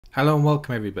Hello and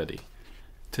welcome everybody.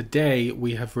 Today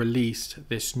we have released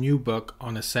this new book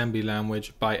on assembly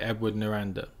language by Edward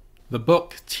Nyirenda. The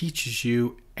book teaches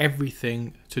you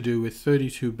everything to do with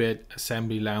 32-bit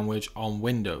assembly language on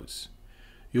Windows.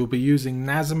 You'll be using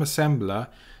NASM assembler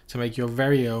to make your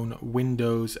very own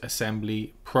Windows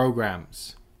assembly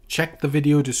programs. Check the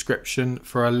video description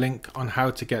for a link on how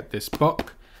to get this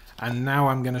book, and now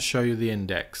I'm going to show you the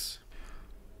index.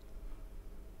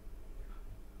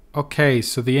 Okay,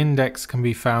 so the index can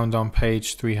be found on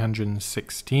page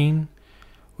 316.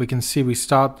 We can see we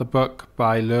start the book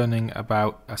by learning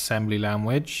about assembly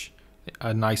language,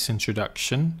 a nice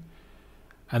introduction,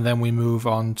 and then we move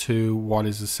on to what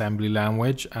is assembly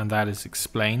language, and that is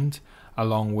explained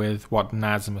along with what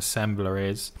NASM assembler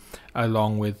is,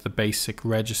 along with the basic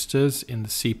registers in the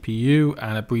CPU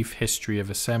and a brief history of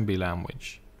assembly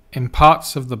language. In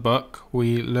parts of the book,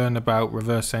 we learn about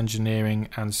reverse engineering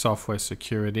and software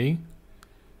security.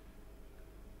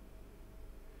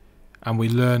 And we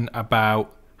learn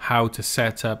about how to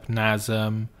set up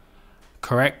NASM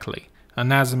correctly. A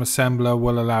NASM assembler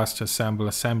will allow us to assemble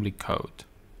assembly code.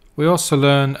 We also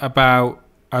learn about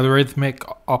arithmetic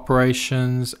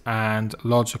operations and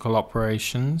logical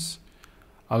operations,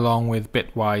 along with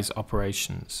bitwise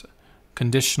operations,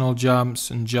 conditional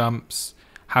jumps and jumps,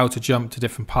 how to jump to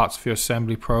different parts of your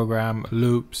assembly program,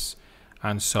 loops,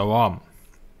 and so on.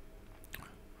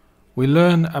 We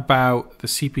learn about the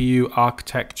CPU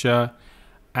architecture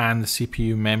and the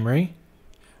CPU memory.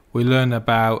 We learn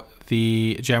about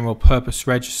the general purpose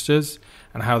registers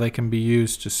and how they can be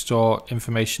used to store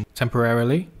information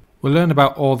temporarily. We learn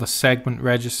about all the segment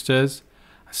registers.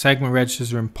 Segment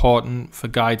registers are important for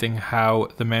guiding how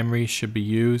the memory should be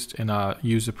used in our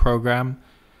user program.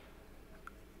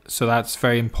 So that's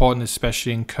very important,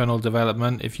 especially in kernel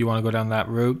development, if you want to go down that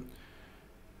route.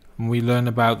 And we learn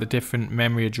about the different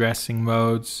memory addressing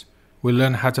modes. We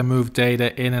learn how to move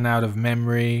data in and out of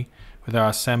memory with our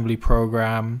assembly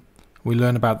program. We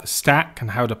learn about the stack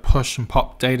and how to push and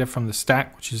pop data from the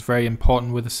stack, which is very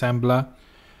important with assembler.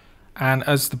 And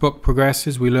as the book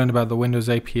progresses, we learn about the Windows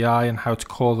API and how to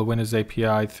call the Windows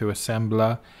API through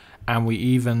assembler. And we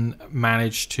even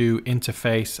manage to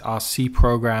interface our C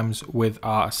programs with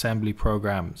our assembly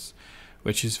programs,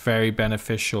 which is very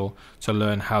beneficial to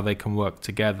learn how they can work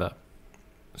together.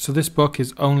 So this book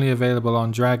is only available on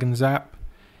Dragon Zap.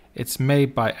 It's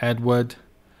made by Edward.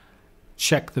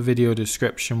 Check the video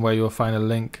description where you'll find a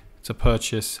link to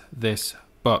purchase this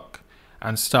book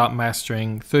and start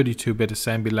mastering 32-bit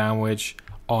assembly language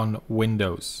on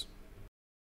Windows.